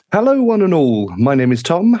Hello, one and all. My name is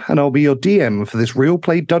Tom, and I'll be your DM for this Real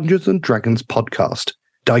Play Dungeons & Dragons podcast,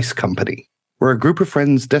 Dice Company, where a group of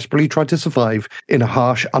friends desperately try to survive in a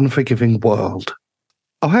harsh, unforgiving world.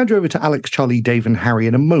 I'll hand you over to Alex, Charlie, Dave, and Harry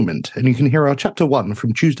in a moment, and you can hear our Chapter 1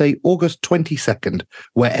 from Tuesday, August 22nd,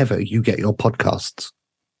 wherever you get your podcasts.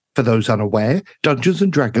 For those unaware, Dungeons &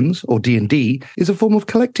 Dragons, or D&D, is a form of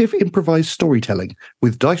collective improvised storytelling,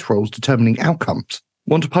 with dice rolls determining outcomes.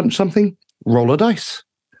 Want to punch something? Roll a dice.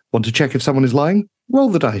 Want to check if someone is lying? Roll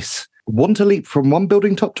the dice. Want to leap from one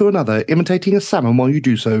building top to another, imitating a salmon while you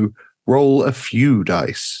do so? Roll a few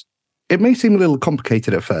dice. It may seem a little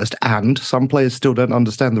complicated at first, and some players still don't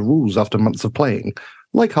understand the rules after months of playing,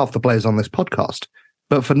 like half the players on this podcast.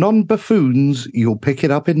 But for non-buffoons, you'll pick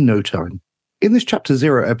it up in no time. In this Chapter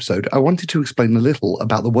 0 episode, I wanted to explain a little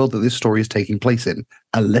about the world that this story is taking place in,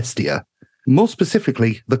 Alestia. More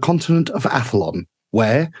specifically, the continent of Athlon,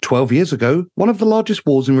 where, 12 years ago, one of the largest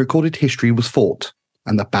wars in recorded history was fought,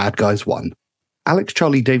 and the bad guys won. Alex,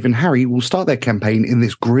 Charlie, Dave, and Harry will start their campaign in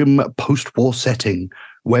this grim post-war setting,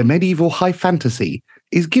 where medieval high fantasy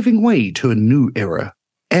is giving way to a new era.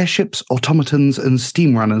 Airships, automatons, and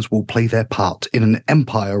steam runners will play their part in an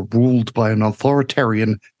empire ruled by an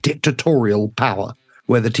authoritarian, dictatorial power,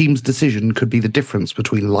 where the team's decision could be the difference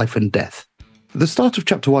between life and death. The start of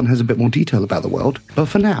Chapter 1 has a bit more detail about the world, but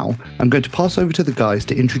for now, I'm going to pass over to the guys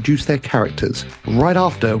to introduce their characters, right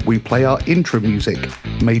after we play our intro music,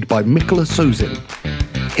 made by Mikola Sozin.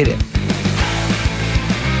 Hit it.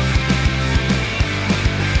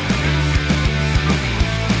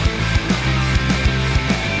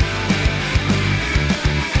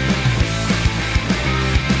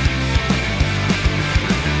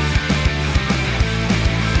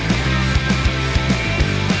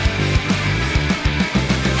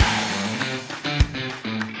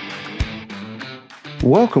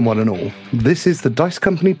 Welcome, one and all. This is the Dice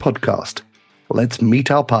Company podcast. Let's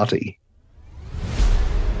meet our party.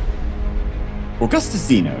 Augustus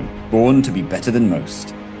Zeno, born to be better than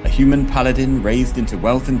most, a human paladin raised into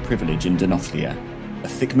wealth and privilege in Denothlia, a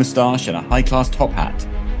thick moustache and a high-class top hat,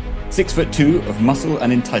 6'2" of muscle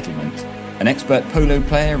and entitlement, an expert polo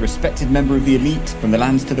player, respected member of the elite from the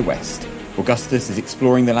lands to the west. Augustus is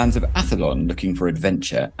exploring the lands of Athlon looking for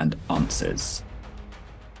adventure and answers.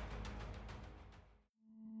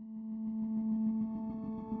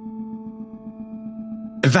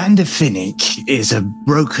 Evander Finnick is a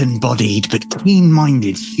broken-bodied but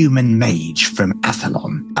keen-minded human mage from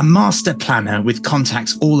Athlon, a master planner with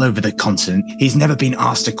contacts all over the continent. He's never been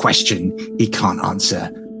asked a question he can't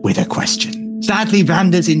answer with a question. Sadly,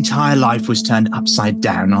 Vander's entire life was turned upside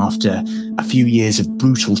down after a few years of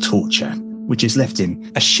brutal torture, which has left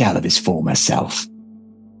him a shell of his former self.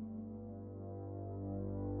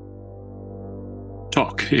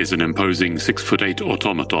 Tok is an imposing 6'8"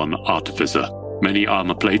 automaton artificer. Many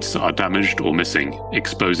armor plates are damaged or missing,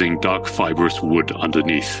 exposing dark fibrous wood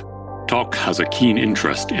underneath. Tok has a keen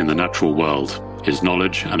interest in the natural world. His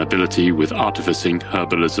knowledge and ability with artificing,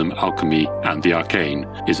 herbalism, alchemy, and the arcane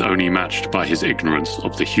is only matched by his ignorance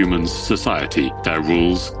of the humans' society, their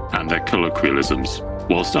rules, and their colloquialisms.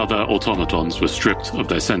 Whilst other automatons were stripped of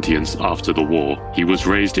their sentience after the war, he was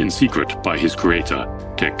raised in secret by his creator,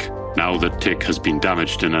 Tik. Now that Tik has been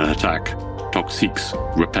damaged in an attack, Tok seeks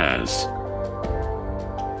repairs.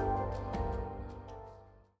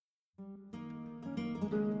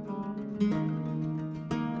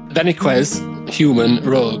 Beniquez, human,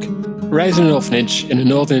 rogue. Raised in an orphanage in a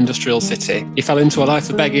northern industrial city, he fell into a life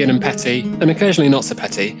of begging and petty, and occasionally not so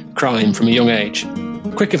petty, crime from a young age.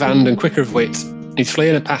 Quick of hand and quicker of wit, he's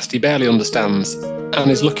fleeing a past he barely understands,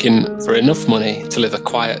 and is looking for enough money to live a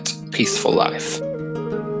quiet, peaceful life.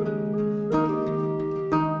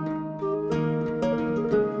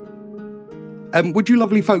 Would you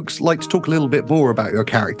lovely folks like to talk a little bit more about your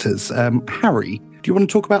characters? Harry, do you want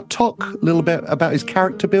to talk about Tok, a little bit about his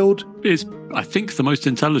character build? Is, I think, the most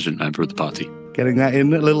intelligent member of the party. Getting that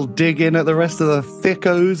in, a little dig in at the rest of the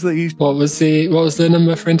thickos that you... What was the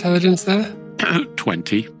number for intelligence there?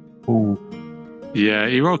 20. Ooh. Yeah,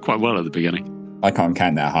 he rolled quite well at the beginning. I can't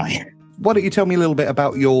count that high. Why don't you tell me a little bit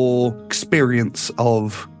about your experience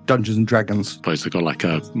of Dungeons and Dragons? I suppose I've got like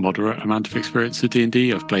a moderate amount of experience with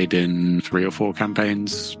D&D. I've played in 3 or 4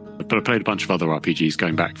 campaigns, but I played a bunch of other RPGs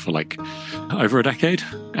going back for like over a decade.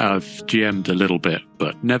 I've GM'd a little bit,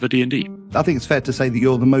 but never D&D. I think it's fair to say that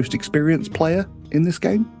you're the most experienced player in this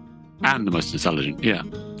game. And the most intelligent, yeah,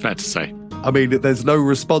 fair to say. I mean, there's no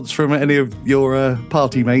response from any of your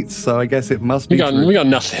party mates, so I guess it must be true. We got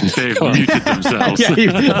nothing. They've muted themselves.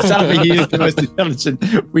 Yeah, sadly, he is the most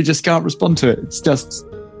intelligent. We just can't respond to it. It's just...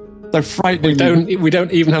 So frighteningly. We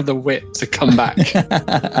don't even have the wit to come back.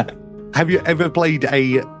 Have you ever played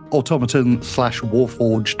a automaton /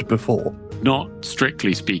 warforged before? Not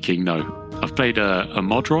strictly speaking, no. I've played a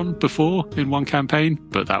Modron before in one campaign,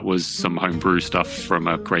 but that was some homebrew stuff from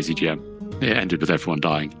a crazy GM. It ended with everyone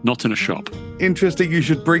dying, not in a shop. Interesting, you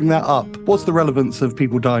should bring that up. What's the relevance of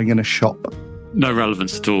people dying in a shop? No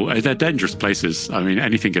relevance at all. They're dangerous places. I mean,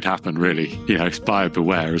 anything could happen, really. It's buyer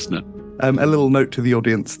beware, isn't it? A little note to the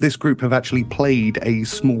audience. This group have actually played a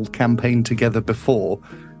small campaign together before,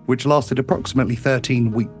 which lasted approximately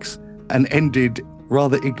 13 weeks and ended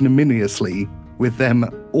rather ignominiously with them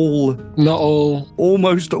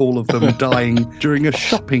almost all of them dying during a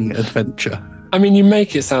shopping adventure. I mean, you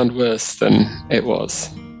make it sound worse than it was.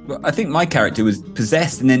 Well, I think my character was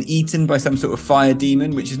possessed and then eaten by some sort of fire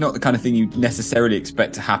demon, which is not the kind of thing you necessarily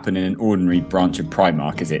expect to happen in an ordinary branch of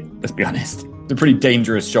Primark, is it? Let's be honest. It's a pretty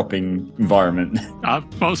dangerous shopping environment.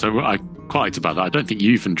 I quite about that. I don't think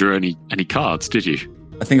you even drew any cards, did you?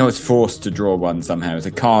 I think I was forced to draw one somehow. It's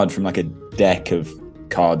a card from like a deck of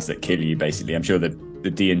cards that kill you, basically. I'm sure the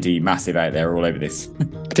D&D massive out there are all over this.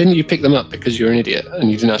 Didn't you pick them up because you're an idiot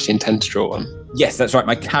and you didn't actually intend to draw one? Yes, that's right.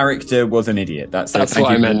 My character was an idiot. That's what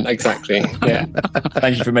I meant, exactly. Yeah.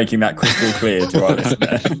 Thank you for making that crystal clear to our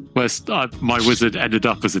listener. Well, my wizard ended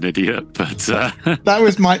up as an idiot, but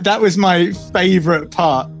that was my favourite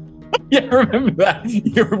part. Yeah, remember that?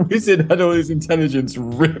 Your wizard had all his intelligence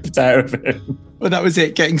ripped out of him. Well, that was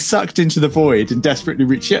it, getting sucked into the void and desperately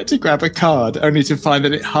reaching out to grab a card, only to find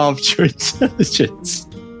that it halved your intelligence.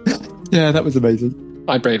 Yeah, that was amazing.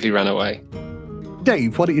 I bravely ran away.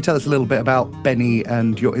 Dave, why don't you tell us a little bit about Benny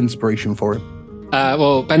and your inspiration for him?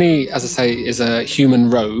 Well, Benny, as I say, is a human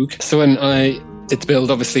rogue. So when I did the build,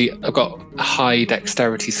 obviously, I've got a high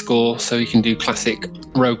dexterity score, so you can do classic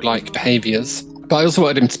roguelike behaviours. But I also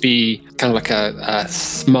wanted him to be kind of like a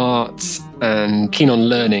smart and keen on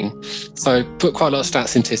learning. So I put quite a lot of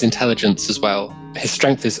stats into his intelligence as well. His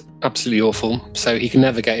strength is absolutely awful, so he can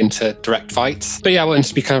never get into direct fights. But yeah, I want him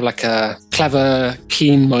to be kind of like a clever,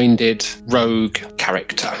 keen-minded rogue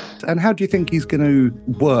character. And how do you think he's going to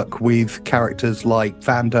work with characters like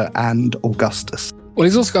Vander and Augustus? Well,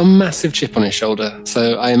 he's also got a massive chip on his shoulder,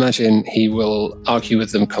 so I imagine he will argue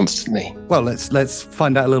with them constantly. Well, let's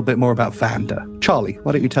find out a little bit more about Vander. Charlie,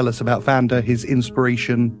 why don't you tell us about Vander, his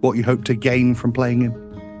inspiration, what you hope to gain from playing him?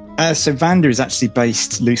 So Vander is actually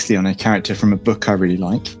based loosely on a character from a book I really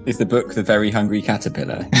like. Is the book The Very Hungry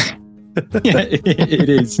Caterpillar? Yeah, it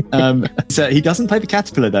is. So he doesn't play the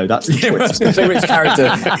caterpillar, though. That's the twist. So which character?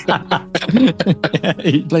 Yeah,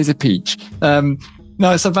 he plays a peach. No,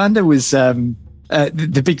 so Vander was...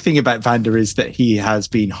 the big thing about Vander is that he has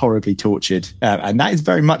been horribly tortured, and that is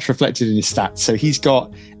very much reflected in his stats. So he's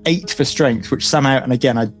got 8 for strength, which somehow, and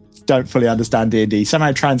again, I don't fully understand D&D,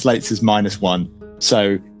 somehow translates as -1.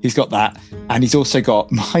 So he's got that, and he's also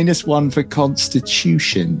got -1 for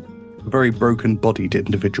constitution. A very broken-bodied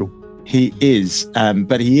individual. He is,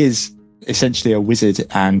 but he is essentially a wizard,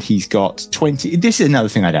 and he's got 20. This is another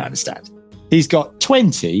thing I don't understand. He's got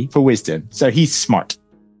 20 for wisdom, so he's smart.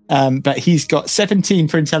 But he's got 17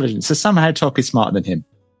 for intelligence, so somehow Tok is smarter than him.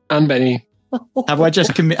 And Benny. Have I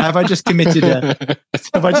just committed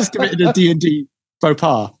a D&D faux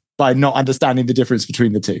pas by not understanding the difference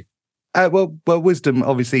between the two? Well, wisdom,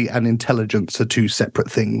 obviously, and intelligence are two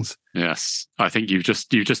separate things. Yes, I think you've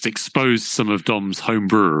just exposed some of Dom's home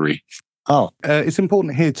brewery. Oh, it's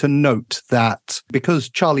important here to note that because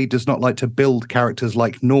Charlie does not like to build characters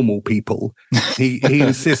like normal people, he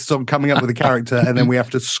insists on coming up with a character and then we have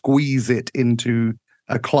to squeeze it into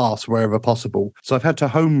a class wherever possible. So I've had to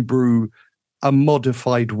homebrew a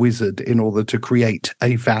modified wizard in order to create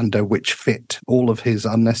a Vander which fit all of his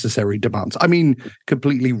unnecessary demands. I mean,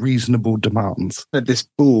 completely reasonable demands. At this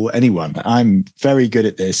fool anyone. I'm very good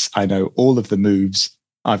at this. I know all of the moves.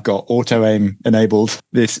 I've got auto aim enabled.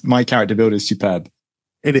 My character build is superb.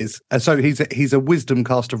 It is. So he's a wisdom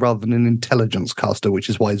caster rather than an intelligence caster, which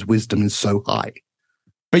is why his wisdom is so high.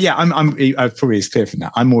 But yeah, I'm probably is clear from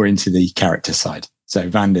that. I'm more into the character side. So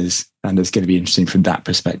Vander's going to be interesting from that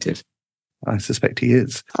perspective. I suspect he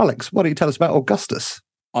is. Alex, why don't you tell us about Augustus?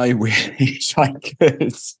 I wish I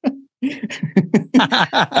could.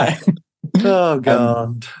 Oh,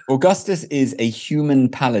 God. Augustus is a human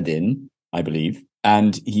paladin, I believe,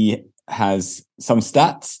 and he has some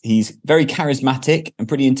stats. He's very charismatic and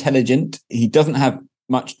pretty intelligent. He doesn't have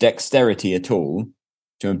much dexterity at all,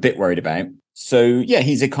 which I'm a bit worried about. So, yeah,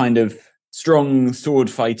 he's a kind of strong sword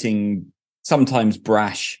fighting, sometimes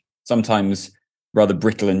brash, sometimes rather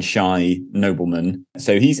brittle and shy nobleman.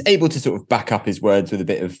 So he's able to sort of back up his words with a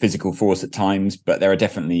bit of physical force at times, but there are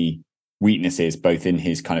definitely weaknesses, both in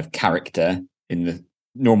his kind of character, in the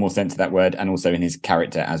normal sense of that word, and also in his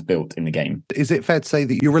character as built in the game. Is it fair to say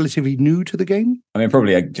that you're relatively new to the game? I mean,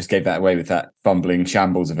 probably I just gave that away with that fumbling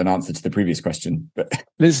shambles of an answer to the previous question. But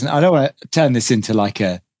listen, I don't want to turn this into like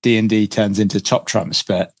a D&D turns into Top Trumps,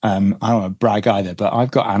 but I don't want to brag either, but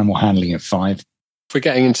I've got animal handling at 5. If we're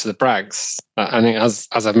getting into the brags, I think as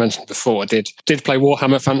I've mentioned before, I did play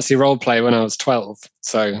Warhammer Fantasy Roleplay when I was 12.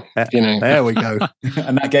 So, There we go.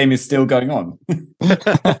 And that game is still going on.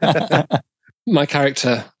 My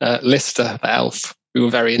character, Lister, the elf, we were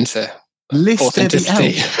very into Lister the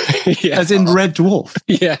authenticity. elf, Yeah. as in Red Dwarf.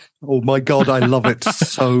 Yeah. Oh my God, I love it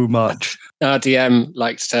so much. Our DM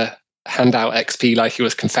liked to hand out XP like it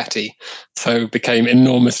was confetti, so became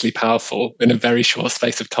enormously powerful in a very short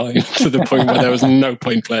space of time to the point where there was no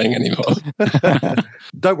point playing anymore.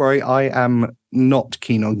 Don't worry, I am not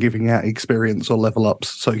keen on giving out experience or level ups,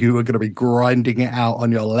 so you are going to be grinding it out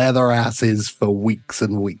on your leather asses for weeks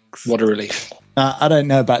and weeks. What a relief. I don't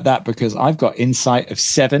know about that because I've got insight of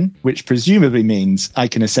 7, which presumably means I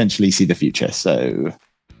can essentially see the future. So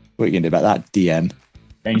what are you going to do about that, DM?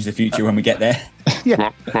 Change the future when we get there.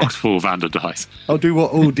 Rocks full of Vander dice. I'll do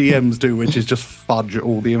what all DMs do, which is just fudge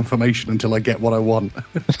all the information until I get what I want.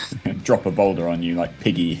 Drop a boulder on you like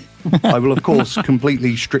Piggy. I will, of course,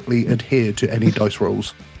 completely, strictly adhere to any dice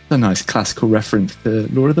rolls. A nice classical reference to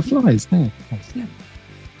Lord of the Flies. Yeah.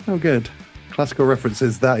 Oh, good. Classical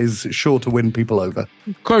references, that is sure to win people over.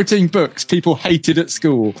 Quoting books people hated at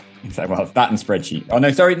school. So, well, that and spreadsheet. Oh,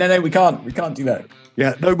 no, sorry. No, we can't do that.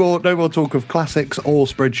 Yeah, no more talk of classics or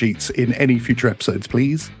spreadsheets in any future episodes,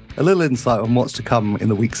 please. A little insight on what's to come in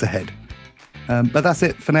the weeks ahead. But that's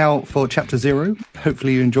it for now for Chapter 0.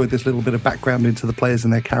 Hopefully you enjoyed this little bit of background into the players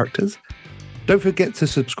and their characters. Don't forget to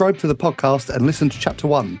subscribe to the podcast and listen to Chapter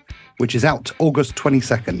 1, which is out August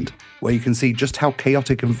 22nd, where you can see just how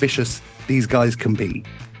chaotic and vicious these guys can be.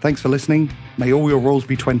 Thanks for listening. May all your rolls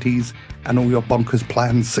be 20s and all your bonkers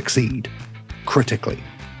plans succeed. Critically.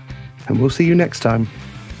 And we'll see you next time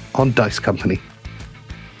on Dice Company.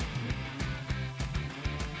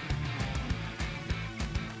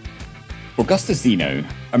 Augustus Zeno.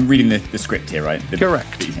 I'm reading the script here, right?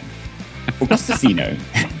 Correct. Augustus Zeno.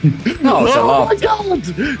 Oh my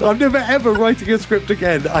God! I'm never ever writing a script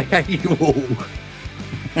again. I hate you all.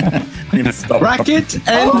 Bracket,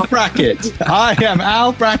 end bracket. I am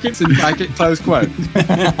Al Brackets in bracket, close quote.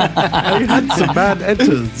 I had some man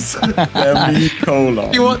enters.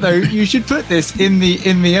 Semicolon. You know what though? You should put this in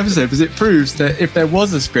the episode because it proves that if there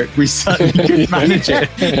was a script, we certainly could manage it.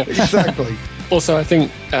 Exactly. Also, I think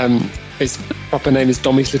his proper name is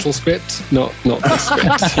Dommy's Little Script, not the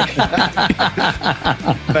script.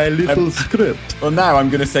 My little script. Well, now I'm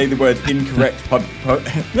going to say the word incorrect. Well,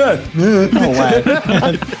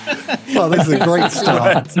 this is a great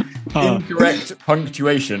start. Incorrect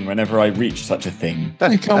punctuation whenever I reach such a thing.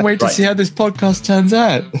 I can't wait to see how this podcast turns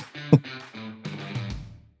out.